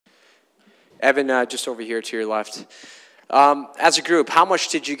Evan, just over here to your left. As a group, how much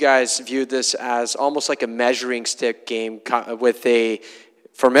did you guys view this as almost like a measuring stick game with a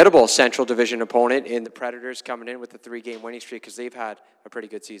formidable Central Division opponent in the Predators coming in with a 3-game winning streak, because they've had a pretty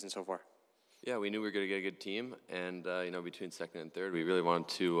good season so far? Yeah, we knew we were going to get a good team, and between second and third, we really wanted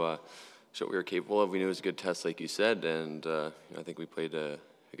to show what we were capable of. We knew it was a good test, like you said, and I think we played a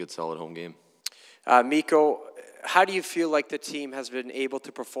good, solid home game. Mikko, how do you feel like the team has been able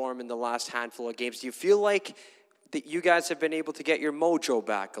to perform in the last handful of games? Do you feel like that you guys have been able to get your mojo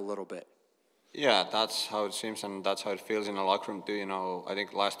back a little bit? Yeah, that's how it seems, and that's how it feels in the locker room too. I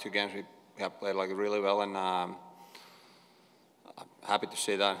think the last 2 games we have played really well, and I'm happy to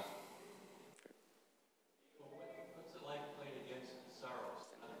see that. What's it like playing against Saros,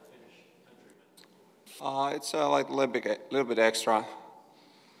 another Finnish countryman? It's a little bit extra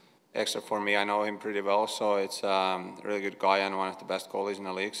for me. I know him pretty well, so it's a really good guy and one of the best goalies in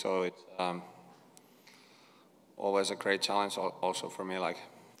the league. So it's always a great challenge also for me.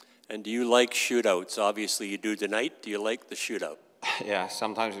 And do you like shootouts? Obviously you do tonight. Do you like the shootout? Yeah,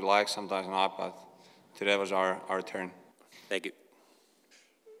 sometimes you like, sometimes not, but today was our turn. Thank you.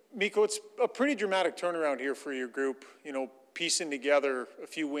 Mikko, it's a pretty dramatic turnaround here for your group, piecing together a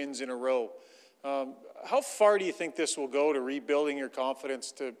few wins in a row. How far do you think this will go to rebuilding your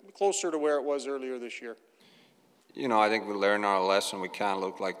confidence to closer to where it was earlier this year? I think we learned our lesson. We can't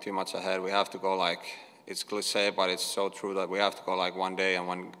look too much ahead. We have to go it's cliche, but it's so true that we have to go one day and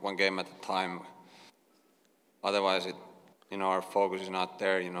one game at a time. Otherwise, our focus is not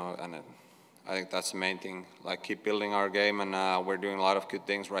there, and I think that's the main thing. Keep building our game, and we're doing a lot of good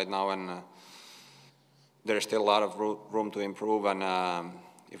things right now, and there's still a lot of room to improve, and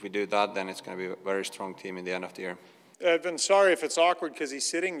if we do that, then it's going to be a very strong team in the end of the year. Evan, sorry if it's awkward because he's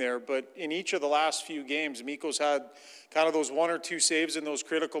sitting there, but in each of the last few games, Mikko's had kind of those 1 or 2 saves in those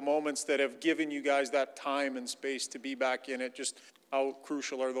critical moments that have given you guys that time and space to be back in it. Just how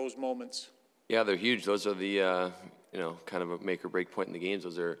crucial are those moments? Yeah, they're huge. Those are the, kind of a make or break point in the games.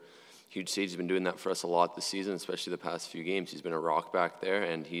 Those are huge saves. He's been doing that for us a lot this season, especially the past few games. He's been a rock back there,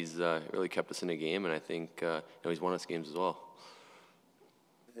 and he's really kept us in a game, and I think he's won us games as well.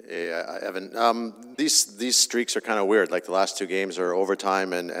 Hey, Evan, these streaks are kind of weird. The last 2 games are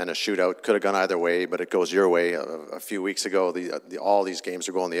overtime and a shootout. Could have gone either way, but it goes your way. A few weeks ago, all these games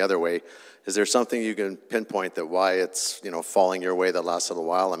are going the other way. Is there something you can pinpoint that why it's falling your way the last little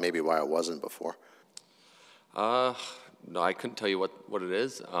while, and maybe why it wasn't before? No, I couldn't tell you what it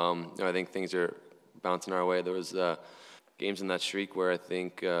is. I think things are bouncing our way. There was games in that streak where I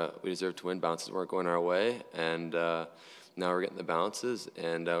think we deserved to win. Bounces weren't going our way, and now we're getting the bounces,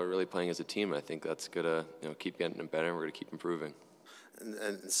 and we're really playing as a team. I think that's going to keep getting better, and we're going to keep improving.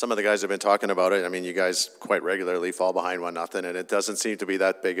 And some of the guys have been talking about it. I mean, you guys quite regularly fall behind 1-0, and it doesn't seem to be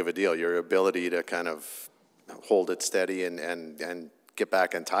that big of a deal. Your ability to kind of hold it steady and get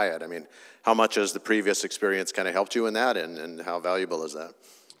back and tie it. I mean, how much has the previous experience kind of helped you in that, and how valuable is that?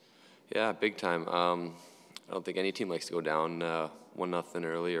 Yeah, big time. I don't think any team likes to go down 1-0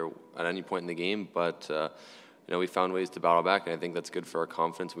 early or at any point in the game, but we found ways to battle back, and I think that's good for our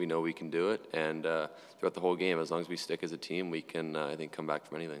confidence. We know we can do it, and throughout the whole game, as long as we stick as a team, we can, I think, come back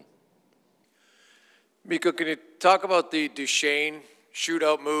from anything. Mikko, can you talk about the Duchesne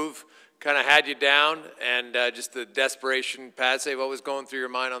shootout move? Kind of had you down, and just the desperation pad save. What was going through your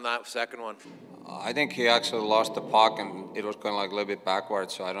mind on that second one? I think he actually lost the puck, and it was going a little bit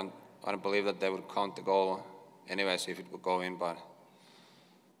backwards, so I don't believe that they would count the goal anyways if it would go in, but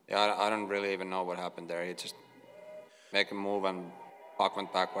yeah, I don't really even know what happened there. He just make a move and puck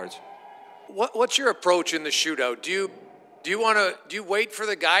went backwards. What's your approach in the shootout? Do you wait for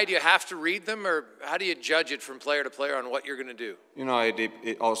the guy? Do you have to read them, or how do you judge it from player to player on what you're going to do?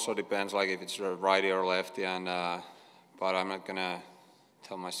 It also depends, if it's a righty or lefty, and but I'm not gonna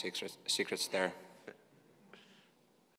tell my secrets there.